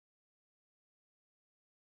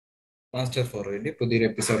Master ഫോർവേഡിന്റെ പുതിയൊരു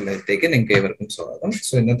എപ്പിസോഡിലേക്ക് നിങ്ങൾക്ക് ഏവർക്കും സ്വാഗതം.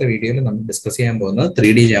 സോ ഇന്നത്തെ വീഡിയോയിൽ നമ്മൾ ഡിസ്കസ് ചെയ്യാൻ പോകുന്നത്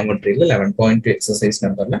 3D ജോമെട്രിയിൽ 11.2 എക്സസൈസ്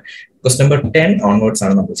നമ്പറിൽ ക്വസ്റ്റ് നമ്പർ 10 ഓൺവേർഡ്സ്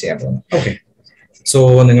ആണ് നമ്മൾ ചെയ്യാൻ പോകുന്നത്. ഓക്കെ, സോ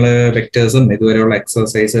നിങ്ങൾ വെക്ടേഴ്സും ഇതുവരെയുള്ള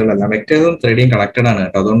എക്സസൈസുകളെല്ലാം വെക്ടേഴ്സും 3Dയും കണക്റ്റഡ് ആണ്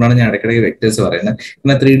കേട്ടോ. അതുകൊണ്ടാണ് ഞാൻ ഇടയ്ക്കിടയ്ക്ക് വെക്ടേഴ്സ് പറയുന്നത്.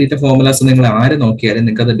 എന്നാൽ 3Dയുടെ ഫോർമുലാസ് നിങ്ങൾ ആര് നോക്കിയാലും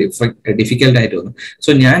നിങ്ങൾക്ക് അത് ഡിഫിക്കൽട്ട് ആയിട്ട് തോന്നും.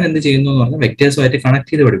 സോ ഞാൻ എന്ത് ചെയ്യുന്നു എന്ന് പറഞ്ഞാൽ വെക്ടേഴ്സുമായിട്ട് കണക്ട്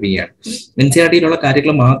ചെയ്ത് പഠിപ്പിക്കുകയാണ്. NCERT-യിലുള്ള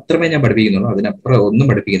കാര്യങ്ങൾ മാത്രമേ ഞാൻ പഠിപ്പിക്കുന്നുള്ളൂ, അതിനപ്പുറം ഒന്നും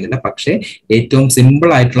പഠിപ്പിക്കുന്നില്ല. പക്ഷേ ഏറ്റവും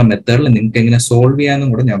സിമ്പിൾ ആയിട്ടുള്ള മെത്തേഡിൽ നിങ്ങൾക്ക് എങ്ങനെ സോൾവ്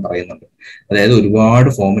ചെയ്യാമെന്നും കൂടെ ഞാൻ പറയുന്നുണ്ട്. അതായത് ഒരുപാട്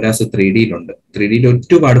ഫോർമുലാസ് 3Dയിലുണ്ട്. 3Dയിൽ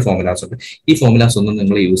ഒരുപാട് ഫോർമുലാസ് ഉണ്ട്. ഈ ഫോർമുലാസ് ഒന്നും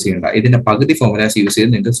നിങ്ങൾ യൂസ് ചെയ്യണ്ട. ഇതിന്റെ പകുതി ഫോർമുലാസ് യൂസ്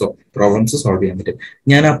ചെയ്ത് നിങ്ങൾക്ക് പ്രോബ്ലംസ് സോൾവ് ചെയ്യാൻ പറ്റും.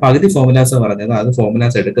 ഞാൻ ആ പകുതി ഫോർമുലാസ് പറഞ്ഞത് അത്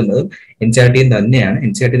ഫോർമുലാസ് എടുക്കുന്നത് NCERT തന്നെയാണ്.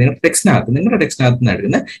 NCERT നിങ്ങളുടെ ടെക്സ്റ്റിനകത്ത് നിന്ന്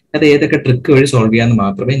എടുക്കുന്നത്. അത് ഏതൊക്കെ ട്രിക്ക് വഴി സോൾവ് ചെയ്യാമെന്ന്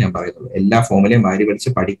മാത്രമേ ഞാൻ പറയുന്നുള്ളൂ. എല്ലാ ഫോർമുലയും മാറി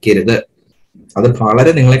പഠിച്ച് പഠിക്കരുത്. അത്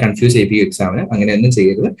വളരെ നിങ്ങളെ കൺഫ്യൂസ് ചെയ്യിപ്പിക്കും എക്സാമിന്. അങ്ങനെയൊന്നും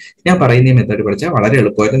ചെയ്യരുത്. ഞാൻ പറയുന്ന ഈ മെത്തേഡ് പഠിച്ചാൽ വളരെ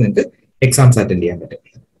എളുപ്പമായിട്ട് നിങ്ങൾക്ക് എക്സാംസ് അറ്റൻഡ് ചെയ്യാൻ പറ്റും.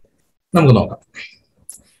 നമുക്ക് നോക്കാം.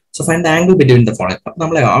 So find the angle between the phone.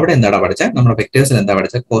 നമ്മൾ അവിടെ എന്താണ് പഠിച്ചത്? നമ്മുടെ വെക്ടേഴ്സിൽ എന്താ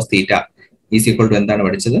പഠിച്ചത്? Cos theta is equal to എന്താണ്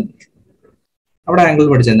പഠിച്ചത്? അവിടെ ആംഗിൾ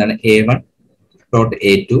പഠിച്ചത് എന്താണ്? A1 dot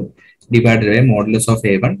A2 divided by modulus of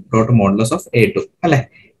A1 dot modulus of A2 അല്ലെ?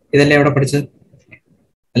 ഇതല്ലേ അവിടെ പഠിച്ചത്?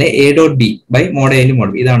 അല്ലെ A dot B by mode A into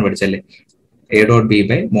mode B. ഇതാണ് പഠിച്ചല്ലേ? A dot B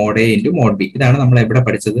by mode A into mode B. ഇതാണ് നമ്മൾ എവിടെ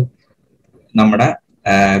പഠിച്ചത്? നമ്മുടെ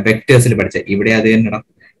വെക്ടേഴ്സിൽ പഠിച്ചത്. ഇവിടെ അത് തന്നെ.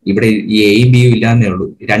 ഇവിടെ ഈ എയും ബിയും ഇല്ലാന്നേ ഉള്ളൂ,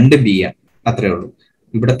 രണ്ട് ബി ആണ്, അത്രേ ഉള്ളൂ.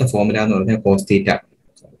 ഇവിടുത്തെ ഫോർമുല എന്ന് പറഞ്ഞാൽ cos theta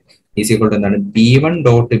is equal to എന്താണ്? B1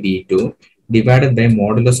 dot B2 divided by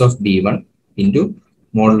modulus of B1 into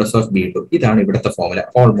modulus of B2. ഇതാണ് ഇവിടുത്തെ ഫോർമുല.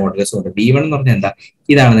 ഓൾ മോഡുലസ് ഉണ്ട്. B1 എന്ന് പറഞ്ഞാൽ എന്താ?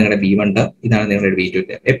 ഇതാണ് നിങ്ങളുടെ B1, ഇതാണ് നിങ്ങളുടെ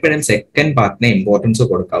B2. എപ്പോഴും സെക്കൻഡ് പാർട്ടിനെ ഇമ്പോർട്ടൻസ്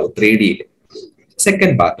കൊടുക്കാവൂ 3Dയിൽ.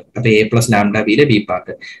 സെക്കൻഡ് പാർട്ട് അപ്പൊ A പ്ലസ് ലാംഡ ബിയിലെ ബി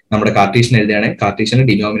പാർട്ട്. നമ്മുടെ കാർട്ടീഷ്യൻ എഴുതുകയാണെങ്കിൽ കാർട്ടീഷ്യന്റെ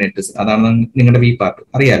ഡിനോമിനേറ്റേഴ്സ്, അതാണ് നിങ്ങളുടെ ബി പാർട്ട്,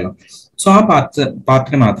 അറിയാലോ. സോ ആ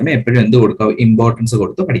പാർട്ടിന് മാത്രമേ എപ്പോഴും എന്ത് കൊടുക്കാവൂ? ഇമ്പോർട്ടൻസ്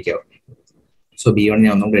കൊടുത്ത് പഠിക്കാവൂ. സോ B1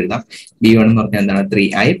 ഞാൻ ഒന്നും എഴുതാം. B1 എന്ന് പറഞ്ഞാൽ എന്താണ്?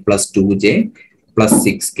 3i plus 2j plus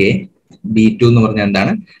 6k. B2 എന്ന് പറഞ്ഞാൽ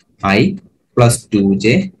എന്താണ്? I പ്ലസ് 2j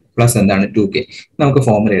പ്ലസ് എന്താണ്? 2k. നമുക്ക്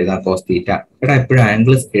ഫോർമുല എഴുതാം. Cos theta. ഇവിടെ എപ്പോഴും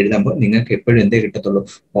ആംഗിൾസ് എഴുതുമ്പോൾ നിങ്ങൾക്ക് എപ്പോഴും എന്തേ കിട്ടത്തുള്ളൂ?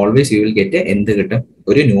 ഓൾവേസ് യു വിൽ ഗെറ്റ് എന്ത് കിട്ടും?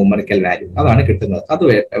 ഒരു ന്യൂമറിക്കൽ വാല്യൂ. അതാണ് കിട്ടുന്നത്. അത്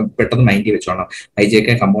പെട്ടെന്ന് മൈൻഡിൽ വെച്ചോണം. IJK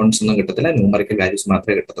കമ്പൗണ്ട്സ് ഒന്നും കിട്ടത്തില്ല, ന്യൂമറിക്കൽ വാല്യൂസ്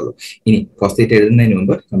മാത്രമേ കിട്ടത്തുള്ളൂ. ഇനി കോസ് തീറ്റ എഴുതുന്നതിന്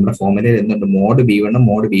മുമ്പ് നമ്മുടെ ഫോർമുലയിൽ എന്തുണ്ട്? മോഡ് B1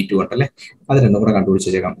 മോഡ് B2 ഉണ്ടല്ലേ? അത് രണ്ടും കൂടെ കണ്ടുപിടിച്ച്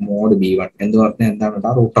വെച്ചേക്കാം. മോഡ് B1 എന്ന് പറഞ്ഞാൽ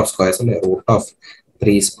എന്താണ്? റൂട്ട് ഓഫ് സ്ക്വയർസ് അല്ലേ? Root of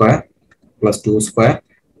 3 square plus 2 square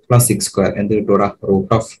plus 6 square. എന്ത് കിട്ടൂടാ?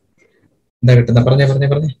 റൂട്ട് ഓഫ് എന്താ കിട്ടുന്ന? പറഞ്ഞേ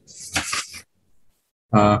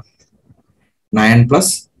 9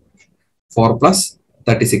 പ്ലസ് 4 പ്ലസ്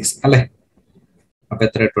 36 അല്ലെ? അപ്പൊ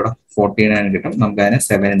എത്ര കിട്ടൂടാ? 49 കിട്ടും. നമുക്ക് അതിനെ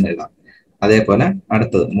 7 എന്ന് എഴുതാം. അതേപോലെ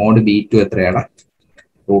അടുത്തത് mode B2 എത്രയാടാ?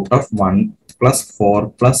 Root of 1 plus 4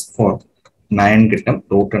 plus 4 9 കിട്ടും.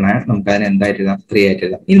 റൂട്ട് 9 നമുക്ക് അതിനെ എന്തായിട്ട് എഴുതാം? 3 ആയിട്ട്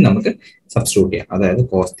എഴുതാം. ഇനി നമുക്ക് സബ്സ്റ്റിറ്റ്യൂട്ട് ചെയ്യാം. അതായത്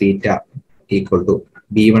cos theta equal to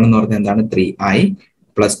B1 എന്ന് പറഞ്ഞാൽ എന്താണ്? 3i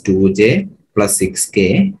plus 2j plus 6k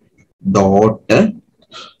dot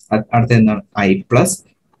അടുത്ത എന്താണ്? I plus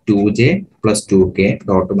 2j plus 2k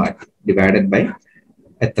dot മാറ്റി ഡിവൈഡഡ് ബൈ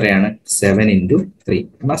എത്രയാണ്? 7 ഇൻറ്റു 3.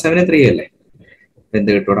 എന്നാൽ 7 3 അല്ലേ? എന്ത്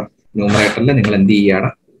കിട്ടൂടാ? ന്യൂമറേറ്ററിൽ നിങ്ങൾ എന്ത് ചെയ്യാണ്?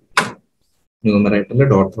 ന്യൂമറേറ്ററിൽ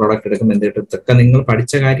ഡോട്ട് പ്രോഡക്റ്റ് എടുക്കുമ്പോൾ എന്ത് കിട്ടും? ഇതൊക്കെ നിങ്ങൾ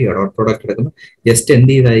പഠിച്ച കാര്യമാണ്. ഡോട്ട് പ്രോഡക്റ്റ് എടുക്കുമ്പോൾ ജസ്റ്റ്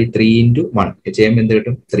എന്ത് ചെയ്താൽ 3 ഇൻറ്റു 1 ചെയ്യുമ്പോൾ എന്ത്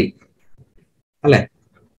കിട്ടും? 3 അല്ലെ?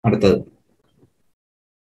 അടുത്തത്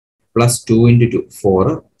plus 2 into 2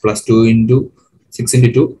 4 plus 2 into 6 into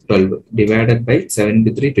 2 12 divided by 7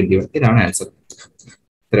 into 3 21. ഇതാണ് ആൻസർ.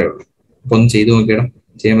 ഇത്രയേ ഉള്ളൂ. അപ്പൊ ഒന്ന് ചെയ്ത് നോക്കിയിടാം.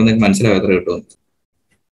 ചെയ്യുമ്പോൾ നിങ്ങൾക്ക് മനസ്സിലാവും എത്ര കിട്ടുമെന്ന്.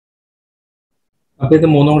 അപ്പൊ ഇത്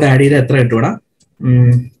മൂന്നും കൂടെ ആഡ് ചെയ്താൽ എത്ര കിട്ടൂടാ?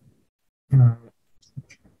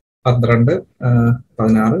 12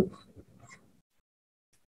 16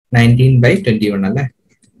 19/21 അല്ലേ?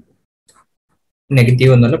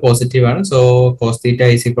 നെഗറ്റീവ് ഒന്നുമല്ല, പോസിറ്റീവ് ആണ്. So cos theta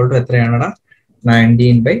is equal to എത്രയാണടാ?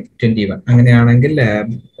 19/21. അങ്ങനെയാണെങ്കിൽ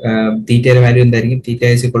തീറ്റയുടെ വാല്യൂ എന്തായിരിക്കും? Theta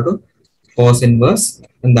is equal to cos inverse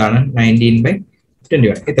എന്താണ്?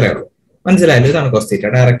 19/21. ഇത്രയേ ഉള്ളൂ. മനസ്സിലായല്ലോ? ഇതാണ് കോസ് തീറ്റ.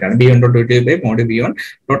 ഡയറക്റ്റ് ആണ്. B1 dot B2 by mode B1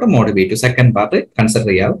 dot mode B2. Second part consider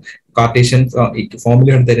ചെയ്യാവും. Cartesian formula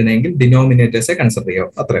എടുത്തിരുന്നെങ്കിൽ ഡിനോമിനേറ്റേഴ്സെ consider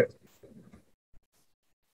ചെയ്യാവും. അത്രേ.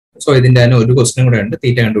 സോ ഇതിന്റെ തന്നെ ഒരു ക്വസ്റ്റ്യൻ കൂടെ ഉണ്ട്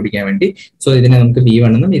തീറ്റ കണ്ടുപിടിക്കാൻ വേണ്ടി. സോ ഇതിനെ നമുക്ക്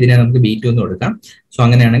B1 എന്നും ഇതിനെ നമുക്ക് B2 എന്നും എടുക്കാം. സോ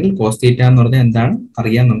അങ്ങനെയാണെങ്കിൽ കോസ് തീറ്റ എന്ന് പറഞ്ഞാൽ എന്താണ്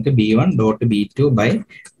അറിയാം നമുക്ക്? B1 dot B2 by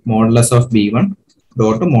modulus of B1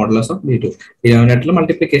 dot modulus of B2. ഡിനോമിനേറ്ററിൽ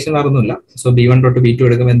മൾട്ടിപ്ലിക്കേഷൻ വരുന്നില്ല. സോ B1 ഡോട്ട് B2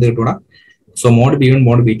 എടുക്കുമ്പോൾ എന്ത് കിട്ടൂടാ? So mode B1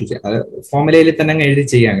 mode B2 അത് ഫോർമുലയിൽ തന്നെ അങ്ങ് എഴുതി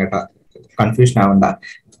ചെയ്യാം കേട്ടോ, കൺഫ്യൂഷൻ ആവണ്ട.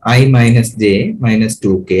 I minus j minus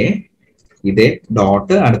 2k ഇതേ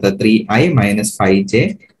ഡോട്ട് അടുത്ത 3i minus 5j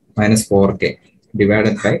minus 4k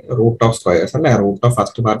divided by root of squares അല്ലെ? Root of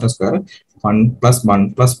first പാർട്ടിന്റെ square 1 plus 1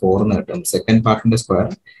 plus 4 എന്ന് കിട്ടും. Second പാർട്ടിന്റെ square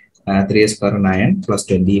 3 square 9 plus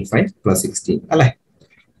 25 plus 16 അല്ലേ.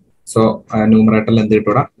 സോ ന്യൂമറേറ്ററിൽ എന്ത്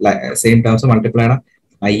കിട്ടൂടാ, സെയിം ടേംസ് മൾട്ടിപ്ലൈ ആണ്.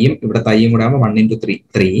 ഐയും ഇവിടുത്തെ ഐയും കൂടെ ആകുമ്പോൾ 1 into 3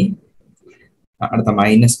 3, അടുത്ത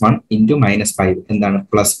 -1 into -5 എന്താണ്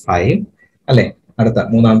 +5 അല്ലെ. അടുത്ത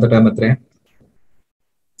മൂന്നാമത്തെ ടേം എത്രയാ,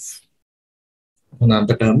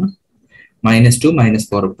 മൂന്നാമത്തെ term -2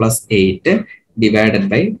 -4 +8 divided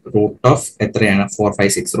by root of എത്രയാണ് 4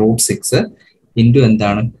 5 6 √6 ഇൻറ്റു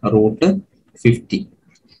എന്താണ് √50.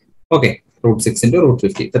 Okay, √6 into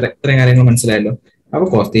 √50. ഇത്രയും കാര്യങ്ങൾ മനസ്സിലായല്ലോ. അപ്പൊ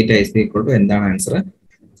cos θ is equal to എന്താണ് ആൻസർ,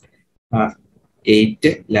 8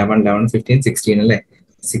 11 11 15 16 അല്ലെ.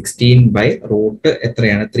 16 ബൈ റൂട്ട്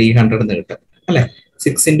എത്രയാണ് 300 എന്ന് കിട്ടും അല്ലെ.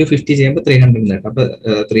 6 into 50 ചെയ്യുമ്പോൾ 300 എന്ന് കിട്ടും. അപ്പൊ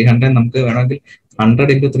 300 നമുക്ക് വേണമെങ്കിൽ 100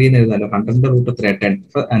 into 3 എന്ന് എഴുതാമല്ലോ. 100ന്റെ റൂട്ട് 10.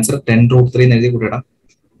 അപ്പൊ ആൻസർ 10√3 എന്ന് എഴുതി കൂടെടാ,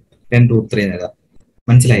 10√3 എന്ന് എഴുതാം.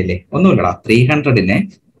 മനസ്സിലായില്ലേ? ഒന്നുമില്ലടാ, 300നെ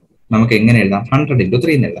നമുക്ക് എങ്ങനെ എഴുതാം, 100 into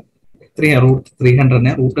 3 എന്ന് എഴുതാം.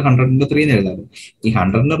 300നെ റൂട്ട് 100 into 3 എന്ന് എഴുതാമല്ലോ. ഈ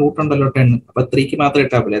 100ന്റെ റൂട്ട് ഉണ്ടല്ലോ 10, അപ്പൊ 3ക്ക് മാത്രം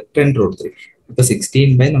ഇട്ടാൽ പോലെ 10√3. അപ്പൊ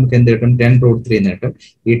 16 ബൈ നമുക്ക് എന്ത് കിട്ടും, 10√3 എന്ന് കിട്ടും.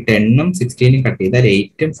 ഈ 10ഉം 16ഉം കട്ട് ചെയ്താൽ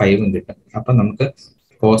 8ഉം 5ഉം കിട്ടും. അപ്പൊ നമുക്ക്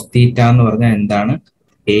cos θ എന്ന് പറഞ്ഞാൽ എന്താണ്,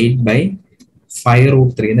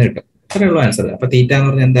 8/5√3 എന്ന് കിട്ടും. അത്രേ ഉള്ളൂ ആൻസർ. അപ്പൊ θ എന്ന്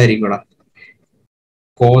പറഞ്ഞാൽ എന്തായിരിക്കും ഇവിടെ,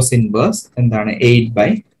 cos ഇൻവേഴ്സ് എന്താണ്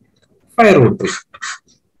 8/5√3.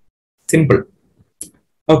 സിമ്പിൾ.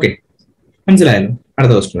 ഓക്കെ, മനസ്സിലായല്ലോ.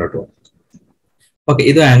 അടുത്ത ക്വസ്റ്റ്യനിലോട്ട് പോകാം. ഓക്കെ,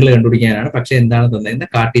 ഇത് ആംഗിൾ കണ്ടുപിടിക്കാനാണ്. പക്ഷെ എന്താണ് തന്നത്,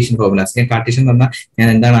 കാർട്ടീഷ്യൻ ഫോർമുലാസ്. ഞാൻ കാർട്ടീഷ്യൻ തന്നാൽ ഞാൻ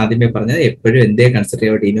എന്താണ് ആദ്യമേ പറഞ്ഞത്, എപ്പോഴും എന്തേ കൺസിഡർ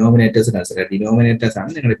ചെയ്യുക, ഡിനോമിനേറ്റേഴ്സ് കൺസിഡർ ചെയ്യുക. ഡിനോമിനേറ്റേഴ്സ് ആണ്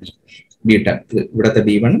നിങ്ങളുടെ ബി ടേം, ഇവിടുത്തെ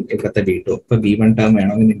B1 ഇവിടുത്തെ B2. ഇപ്പൊ B1 ടേം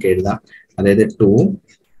വേണമെങ്കിൽ നിങ്ങൾക്ക് എഴുതാം, അതായത് 2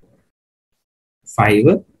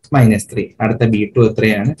 5 -3. അടുത്ത B2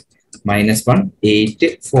 എത്രയാണ്, -1 8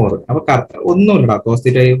 4. അപ്പൊ ഒന്നുമില്ലടാ, cos θ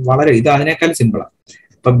വളരെ ഇത് അതിനേക്കാൾ സിമ്പിളാണ്.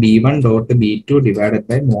 അപ്പൊ B1 dot B2 divided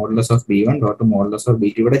by modulus of B1 dot modulus of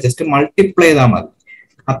B2. ഇവിടെ ജസ്റ്റ് മൾട്ടിപ്ലൈ ചെയ്താൽ മതി,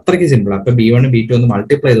 അത്രയ്ക്ക് സിമ്പിൾ. അപ്പൊ B1 B2 ഒന്ന്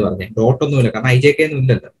മൾട്ടിപ്ലൈ ചെയ്ത് പറഞ്ഞേ, ഡോട്ട് ഒന്നുമില്ല, കാരണം IJK ഒന്നും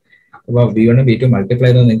ഇല്ലല്ലോ. അപ്പൊ B1 B2 മൾട്ടിപ്ലൈ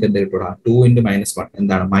ചെയ്താൽ നിങ്ങൾക്ക് എന്ത് കിട്ടൂടാ, 2 into -1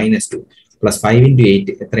 എന്താണ് -2 പ്ലസ് 5 into 8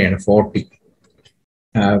 എത്രയാണ് 40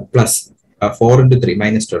 പ്ലസ് 4 into 3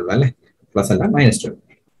 -12 അല്ലെ, പ്ലസ് അല്ല -12.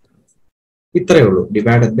 ഇത്രയേ ഉള്ളൂ.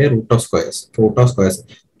 Divided by root of squares.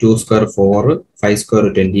 2 square 4 5 square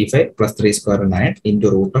 25 plus 3 square 9 into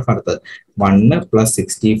root of അടുത്തത് 1 plus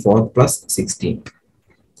 64 plus 16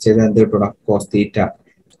 ചെയ്താൽ എന്ത് കിട്ടൂടാ, cos θ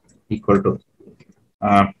ഈക്വൽ ടു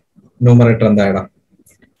ന്യൂമറേറ്റർ എന്താ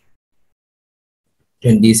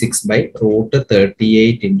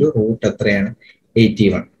 26/√38 into റൂട്ട് എത്രയാണ്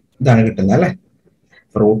 81. ഇതാണ് കിട്ടുന്നത് അല്ലെ.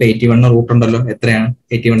 റൂട്ട് 81 റൂട്ട് ഉണ്ടല്ലോ, എത്രയാണ്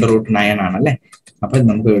 81 റൂട്ട് 9 ആണ് അല്ലെ. അപ്പൊ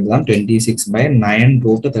നമുക്ക് എഴുതാം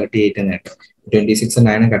 26/9√38 എന്ന് കിട്ടും. 26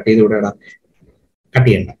 9 കട്ട് ചെയ്ത് ഇവിടെ കട്ട്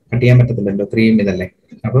ചെയ്യാൻ പറ്റത്തില്ലല്ലോ, 3 ഇതല്ലേ.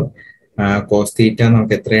 അപ്പം cos θ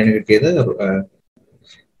നമുക്ക് എത്രയാണ് കിട്ടിയത്,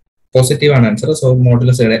 പോസിറ്റീവ് ആണ് ആൻസർ. സോ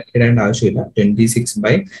മോഡുലസ് ഇടേണ്ട ആവശ്യമില്ല.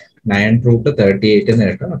 26/9√38 എന്ന്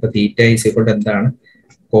കിട്ടും. അപ്പൊ θ ഈസ് ഈക്വൽ ടു എന്താണ്,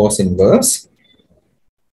 cos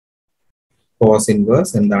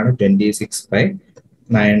ഇൻവേഴ്സ് എന്താണ്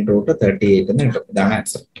 26/9√38 എന്ന് കിട്ടും. ഇതാണ്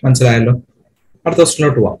ആൻസർ. മനസ്സിലായല്ലോ. അടുത്ത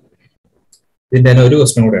ക്വസ്റ്റിനോട്ട് പോവാം. ഇതിന്റെ തന്നെ ഒരു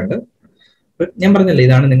ക്വസ്റ്റൻ കൂടെ ഉണ്ട്. ഞാൻ പറഞ്ഞല്ലേ,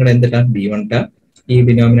 ഇതാണ് നിങ്ങളുടെ എന്ത് ടേം, B1 ടേം. ഈ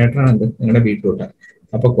ഡിനോമിനേറ്റർ ആണ് എന്ത്, നിങ്ങളുടെ B2 ടേം.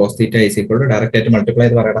 അപ്പൊ cos θ is equal to direct ആയിട്ട് മൾട്ടിപ്ലൈ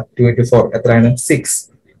ചെയ്ത് പറയണം. 2 എത്രയാണ് 6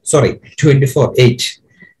 സോറി 2 into 4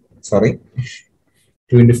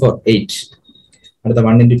 8. അടുത്ത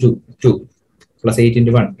 1 into 2 2 പ്ലസ് 8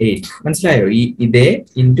 into 1 8. മനസ്സിലായോ? ഈ ഇതേ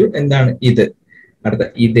ഇൻറ്റു എന്താണ് ഇത്, അടുത്ത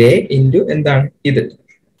ഇതേ ഇൻറ്റു എന്താണ് ഇത്,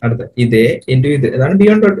 അടുത്ത ഇതേ ഇൻറ്റു ഇത്. ഇതാണ്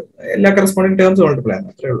B1 ഡോട്ട് എല്ലാ കറസ്പോണ്ടിങ് ടേംസ് മൾട്ടിപ്ലൈ ആണ്.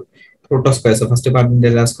 അത്രേ ഉള്ളൂ. റൂട്ട് ഓഫ് സ്ക്വയർസ്, ഫസ്റ്റ് പാർട്ടിന്റെ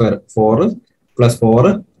എല്ലാ സ്ക്വയർ 4 +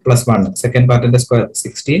 1, സെക്കൻഡ് പാർട്ടിന്റെ സ്ക്വയർ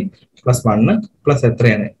 16 + 1 പ്ലസ്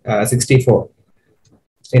എത്രയാണ് 64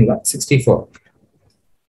 ഇല്ല 64.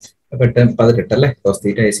 അപ്പൊ 10 കിട്ടല്ലേ. cos θ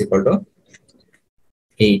is equal to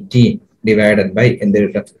 18 divided by എന്ത്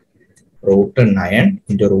കിട്ടും, റൂട്ട് 9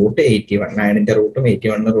 into റൂട്ട് 81. 9ന്റെ റൂട്ടും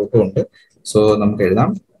 81ന്റെ റൂട്ടും ഉണ്ട്. സോ നമുക്ക് എഴുതാം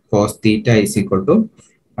cos θ is equal to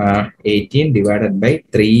 18 divided by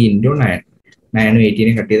 3 into 9. 9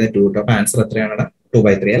 18 cut ചെയ്ത 2 കിട്ടും. അപ്പൊ ആൻസർ എത്രയാണ്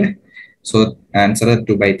 2/3 അല്ലെ. So answer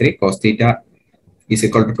 2/3. cos θ is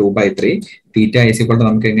equal to 2/3. θ is equal to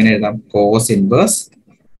നമുക്ക് എങ്ങനെ എഴുതാം, cos ഇൻവേഴ്സ്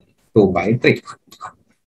 2/3.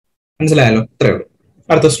 മനസ്സിലായല്ലോ. ഇത്രയേ ഉള്ളൂ.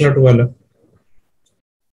 അടുത്ത ക്വസ്റ്റിനോട്ട് പോകാമല്ലോ.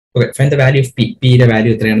 Okay, find the value of P. P യുടെ വാല്യൂ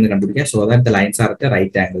എത്രയാണെന്ന് കണ്ടുപിടിക്കുക. So that the lines are at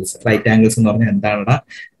right angles. Right angles എന്ന് പറഞ്ഞാൽ എന്താണ്,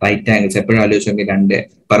 റൈറ്റ് ആംഗിൾസ് എപ്പോഴും ആലോചിച്ച് നോക്കി, രണ്ട്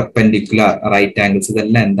പെർപെൻഡിക്കുലർ റൈറ്റ് ആംഗിൾസ്.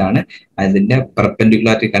 ഇതെല്ലാം എന്താണ്, അതിന്റെ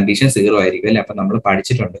പെർപെൻഡിക്കുലാരിറ്റി കണ്ടീഷൻ 0 ആയിരിക്കും അല്ലെ. അപ്പൊ നമ്മൾ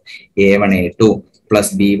പഠിച്ചിട്ടുണ്ട് A1 A2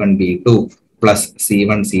 plus B1 B2 plus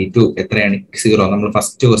C1 C2 എത്രയാണ് 0. നമ്മൾ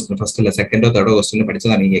ഫസ്റ്റ് സെക്കൻഡോ തേർഡോ ക്വസ്റ്റ്യനിൽ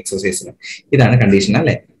പഠിച്ചതാണ് ഈ എക്സസൈസിൽ. ഇതാണ് കണ്ടീഷൻ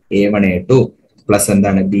അല്ലെ. A1 A2 പ്ലസ്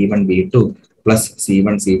എന്താണ് B1 B2 plus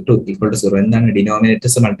C1 C2 equal to 0. എന്താണ്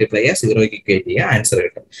ഡിനോമിനേറ്റേഴ്സ് മൾട്ടിപ്ലൈ ചെയ്യുക, 0 ഇക്വേറ്റ് ചെയ്യുക, ആൻസർ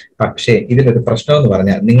കിട്ടും. പക്ഷേ ഇതിലൊരു പ്രശ്നം എന്ന്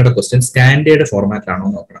പറഞ്ഞാൽ നിങ്ങളുടെ ക്വസ്റ്റ്യൻ സ്റ്റാൻഡേർഡ് ഫോർമാറ്റ് ആണോ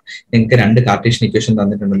നോക്കണം. നിങ്ങൾക്ക് 2 കാർട്ടീഷ്യൻ ഇക്വേഷൻ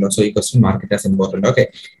തന്നിട്ടുണ്ടല്ലോ. സോ ഈ question mark as important. Okay,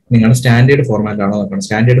 നിങ്ങളുടെ സ്റ്റാൻഡേർഡ് ഫോർമാറ്റ് ആണോ നോക്കണം.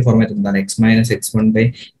 സ്റ്റാൻഡേർഡ് ഫോർമാറ്റ് എന്താണ്? x minus x1 by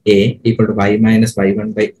a equal to y minus y1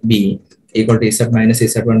 by b equal to z minus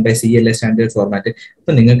z1 by c അല്ലേ standard format.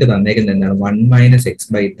 അപ്പൊ നിങ്ങൾക്ക് തന്നേക്കുന്നത് എന്താണ്? 1 minus x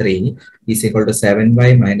by 3 is equal to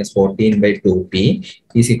 7y minus 14 by 2p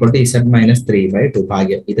is equal to z minus 3 by 2.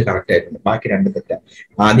 ഭാഗ്യം ഇത് correct ആയിട്ടുണ്ട്. ബാക്കി 2 തെറ്റാണ്.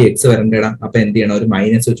 ആദ്യം x വരണ്ടേടാ. അപ്പൊ എന്ത് ചെയ്യണം? ഒരു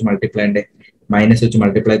മൈനസ് വെച്ച് മൾട്ടിപ്ലൈ ഉണ്ട്. മൈനസ് വെച്ച്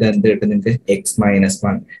മൾട്ടിപ്ലൈ ചെയ്താൽ എന്ത് കിട്ടും നിങ്ങൾക്ക്? x മൈനസ്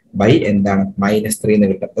 1 ബൈ എന്താണ്? മൈനസ് 3 എന്ന്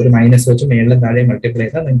കിട്ടും. ഒരു മൈനസ് വെച്ച് മേളിലും താഴെ മൾട്ടിപ്ലൈ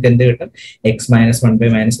ചെയ്താൽ നിങ്ങൾക്ക് എന്ത് കിട്ടും? x മൈനസ് 1 ബൈ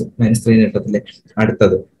മൈനസ് 3 എന്ന് കിട്ടത്തില്ലേ.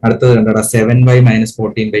 അടുത്തത് കണ്ടോടാ 7y മൈനസ്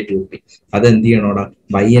 14 ബൈ 2p. അത് എന്ത് ചെയ്യണോടാ?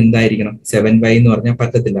 y എന്തായിരിക്കണം? 7y എന്ന് പറഞ്ഞാൽ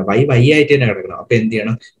പറ്റത്തില്ല. y ആയിട്ട് തന്നെ കിടക്കണം. അപ്പൊ എന്ത്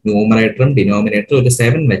ചെയ്യണം? ന്യൂമറേറ്ററും ഡിനോമിനേറ്ററും ഒരു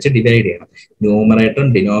 7 വെച്ച് ഡിവൈഡ് ചെയ്യണം. ന്യൂമറേറ്ററും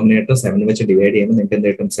ഡിനോമിനേറ്ററും 7 വെച്ച് ഡിവൈഡ് ചെയ്യുമ്പോൾ നിങ്ങൾക്ക് എന്ത്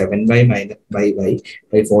കിട്ടും? 7y minus by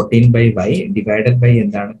 14 by y divided by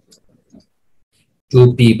എന്താണ്?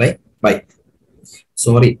 2p by y.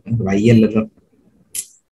 Sorry, y അല്ലല്ലോ,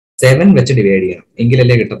 7 വെച്ച് ഡിവൈഡ് ചെയ്യണം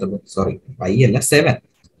എങ്കിലല്ലേ കിട്ടത്തുള്ളൂ. സോറി, y അല്ല,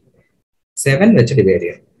 7 വെച്ച് ഡിവൈഡ്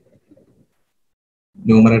ചെയ്യണം.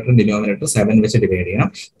 ന്യൂമറേറ്ററും ഡിനോമിനേറ്ററും 7 വെച്ച് ഡിവൈഡ് ചെയ്യണം.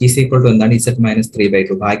 ഈസ് ഈക്വൽ ടു എന്താണ്? z minus 3 by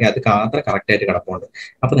 2. ഭാഗ്യം അത് മാത്രം കറക്റ്റ് ആയിട്ട് കിടപ്പുണ്ട്.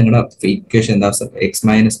 അപ്പൊ നിങ്ങളുടെ ഇക്വേഷൻ എന്താ? x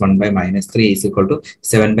minus 1 by minus 3 is equal to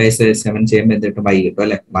 7 by 7 ചെയ്യുമ്പോൾ എന്ത് കിട്ടും? y കിട്ടും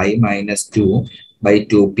അല്ലെ. y minus 2 by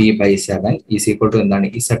 2p by 7 is equal to എന്താണ്?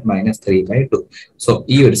 z minus 3 by 2. സോ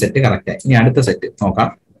ഈ ഒരു സെറ്റ് കറക്റ്റ് ആയി. ഇനി അടുത്ത സെറ്റ് നോക്കാം.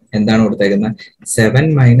 എന്താണ് കൊടുത്തേക്കുന്നത്? 7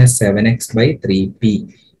 minus 7x by 3p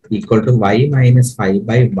equal to y minus 5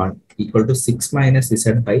 by 1 equal to 6 minus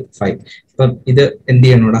z by 5. അപ്പം ഇത് എന്ത്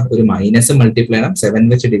ചെയ്യണോടാ? ഒരു മൈനസ് മൾട്ടിപ്ലൈ ചെയ്യണം, 7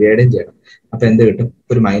 വെച്ച് ഡിവൈഡ് ചെയ്യണം. അപ്പൊ എന്ത് കിട്ടും?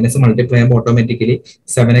 ഒരു മൈനസ് മൾട്ടിപ്ലൈ ചെയ്യുമ്പോൾ automatically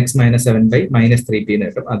 7x minus 7 by minus 3p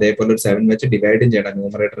എന്ന് കിട്ടും. അതേപോലെ ഒരു 7 വെച്ച് ഡിവൈഡ് ചെയ്യണം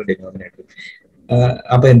ന്യൂമറേറ്റർ ഡിനോമിനേറ്റർ.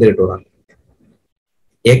 അപ്പൊ എന്ത് കിട്ടൂടാ?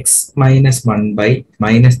 x minus 1 by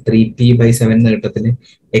minus 3p by 7 എന്ന് കിട്ടത്തില്ലേ.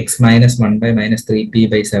 x minus 1 by minus 3p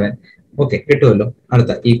by 7. Okay, കിട്ടുമല്ലോ.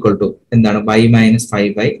 അടുത്ത ഈക്വൽ ടു എന്താണ്? y minus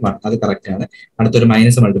 5 by 1. അത് കറക്റ്റ് ആണ്. അടുത്തൊരു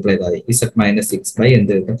മൈനസ് മൾട്ടിപ്ലൈ ചെയ്താൽ z minus 6 by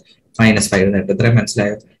എന്ത് കിട്ടും? മൈനസ് 5 എന്ന് കിട്ടും. ഇത്രയും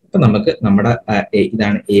മനസ്സിലായോ? അപ്പൊ നമുക്ക് നമ്മുടെ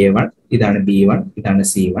ഇതാണ് A1, ഇതാണ് B1, ഇതാണ്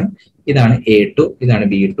C1, ഇതാണ് A2, ഇതാണ്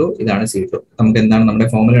B2, ഇതാണ് C2. നമുക്ക് എന്താണ്? നമ്മുടെ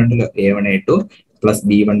ഫോർമുല ഉണ്ടല്ലോ, A1 A2 plus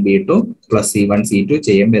B1 B2 plus C1 C2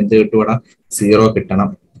 ചെയ്യുമ്പോൾ എന്ത് കിട്ടുകൂടാ? 0 കിട്ടണം.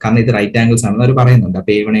 കാരണം ഇത് റൈറ്റ് ആംഗിൾസ് ആണെന്ന് അവർ പറയുന്നുണ്ട്.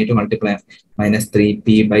 അപ്പൊ A1 A2 multiply minus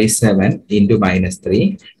 3p by 7 into minus 3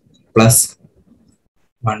 plus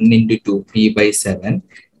 1 into 2p by 7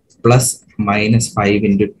 plus minus 5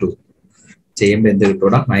 into 2 ചെയ്യുമ്പോൾ എന്ത്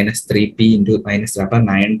കിട്ടൂടാ? Minus 3p into minus 3. അപ്പൊ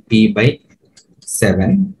 9p ബൈ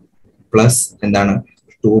 7 പ്ലസ് എന്താണ്?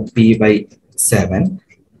 2p ബൈ 7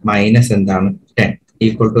 മൈനസ് എന്താണ്? 10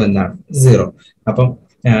 ഈക്വൽ ടു എന്താണ്? 0. അപ്പം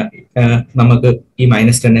നമുക്ക് ഈ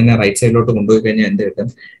മൈനസ് 10 റൈറ്റ് സൈഡിലോട്ട് കൊണ്ടുപോയി കഴിഞ്ഞാൽ എന്ത് കിട്ടും?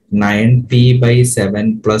 9p by 7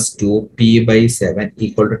 plus 2p by 7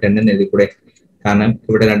 equal to 10 എന്ന് എഴുതി കൂടെ. കാരണം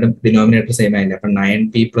ഇവിടെ രണ്ടും ഡിനോമിനേറ്റർ സെയിം ആയില്ല. അപ്പൊ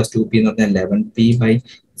 9p പ്ലസ് 2p എന്ന് പറഞ്ഞാൽ 11p by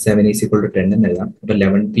 7 is equal to 10 എന്ന് എഴുതാം. അപ്പൊ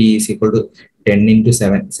 11p is equal to 10 into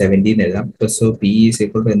 7 70 എന്ന് എഴുതാം. So p is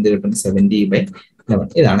equal to എന്ത് കിട്ടും? 70 ബൈ 11.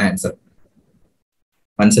 ഇതാണ് ആൻസർ.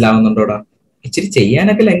 മനസ്സിലാവുന്നുണ്ടോടാ? ഇച്ചിരി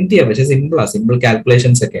ചെയ്യാനൊക്കെ ലെങ്തിയാ, പക്ഷെ സിമ്പിളാ. സിമ്പിൾ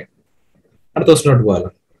കാൽക്കുലേഷൻസ് ഒക്കെ. അടുത്ത ക്വസ്റ്റിനോട്ട് പോകാലോ.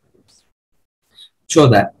 ഷോ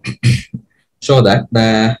ദാറ്റ് ദ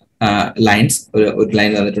ലൈൻസ്, ഒരു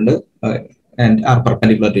ലൈൻ തന്നിട്ടുണ്ട് and are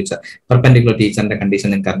perpendicular to each other. Perpendicular to each other condition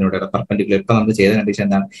നിങ്ങൾക്ക് അറിഞ്ഞൂടെ? പെർപെൻഡിക്കുലർ ഇപ്പൊ നമ്മൾ ചെയ്ത കണ്ടീഷൻ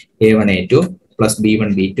എന്താണ്? A1 A2 plus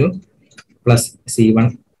B1 B2 plus C1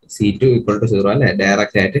 C2 equal to 0 അല്ലെ.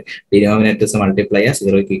 ഡയറക്റ്റ് ആയിട്ട് ഡിനോമിനേറ്റേഴ്സ് മൾട്ടിപ്ലൈ ചെയ്യുക,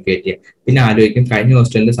 0ക്ക് ഇക്വേറ്റ് ചെയ്യുക. പിന്നെ ആലോചിക്കും, കഴിഞ്ഞ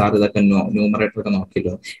ക്വസ്റ്റ്യനിൽ സാർ ഇതൊക്കെ ന്യൂമറേറ്റർ ഒക്കെ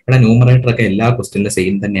നോക്കിയല്ലോ. ഇവിടെ ന്യൂമറേറ്റർ ഒക്കെ എല്ലാ ക്വസ്റ്റ്യനിലും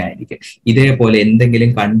സെയിം തന്നെ ആയിരിക്കും. ഇതേപോലെ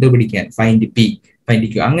എന്തെങ്കിലും കണ്ടുപിടിക്കാൻ ഫൈൻഡ് P ഫൈൻഡ്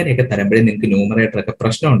Q അങ്ങനെയൊക്കെ തരുമ്പോഴേ നിങ്ങൾക്ക് ന്യൂമറേറ്റർ ഒക്കെ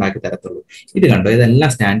പ്രശ്നം ഉണ്ടാക്കി തരത്തുള്ളൂ. ഇത് കണ്ടോ, ഇതെല്ലാം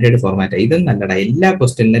സ്റ്റാൻഡേർഡ് ഫോർമാറ്റ്. ഇതൊന്നല്ലടാ, എല്ലാ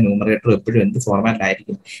ക്വസ്റ്റ്യനിലെ ന്യൂമറേറ്ററും എപ്പോഴും എന്ത്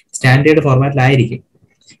ഫോർമാറ്റിലായിരിക്കും? സ്റ്റാൻഡേർഡ് ഫോർമാറ്റിലായിരിക്കും.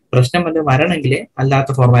 പ്രശ്നം വല്ല വരണമെങ്കിൽ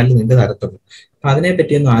അല്ലാത്ത ഫോർമാറ്റിൽ നിങ്ങൾക്ക് തരത്തുള്ളൂ. അപ്പൊ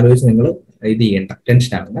അതിനെപ്പറ്റി ഒന്ന് ആലോചിച്ച് നിങ്ങൾ ഇത് ചെയ്യേണ്ട,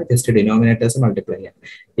 ടെൻഷൻ ആവില്ല. ജസ്റ്റ് ഡിനോമിനേറ്റേഴ്സ് മൾട്ടിപ്ലൈ ചെയ്യാം.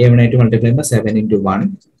 A1 A2 മൾട്ടിപ്ലൈ ചെയ്യുമ്പോൾ 7 into 1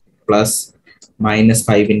 plus minus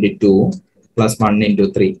 5 into 2 plus 1 into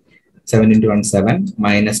 3. 7 into 1 7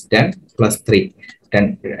 minus 10 plus 3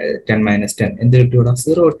 10 minus 10 എന്ത് കിട്ടിയൂടാ?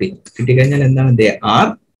 0 കിട്ടി. കിട്ടിക്കഴിഞ്ഞാൽ എന്താണ്?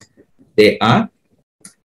 They are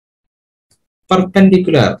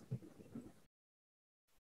perpendicular.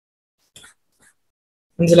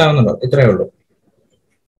 മനസ്സിലാവുന്നുണ്ടോ? ഇത്രയേ ഉള്ളൂ.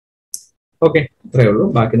 ഓക്കെ, ഇത്രയേ ഉള്ളൂ.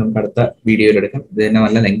 ബാക്കി നമുക്ക് അടുത്ത വീഡിയോയിൽ എടുക്കാം. ഇത് തന്നെ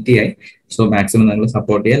നല്ല ലെങ്തി ആയി. സോ മാക്സിമം നിങ്ങൾ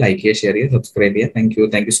സപ്പോർട്ട് ചെയ്യുക, ലൈക്ക് ചെയ്യുക, ഷെയർ ചെയ്യുക, സബ്സ്ക്രൈബ് ചെയ്യുക.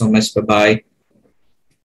 Thank you so much. By.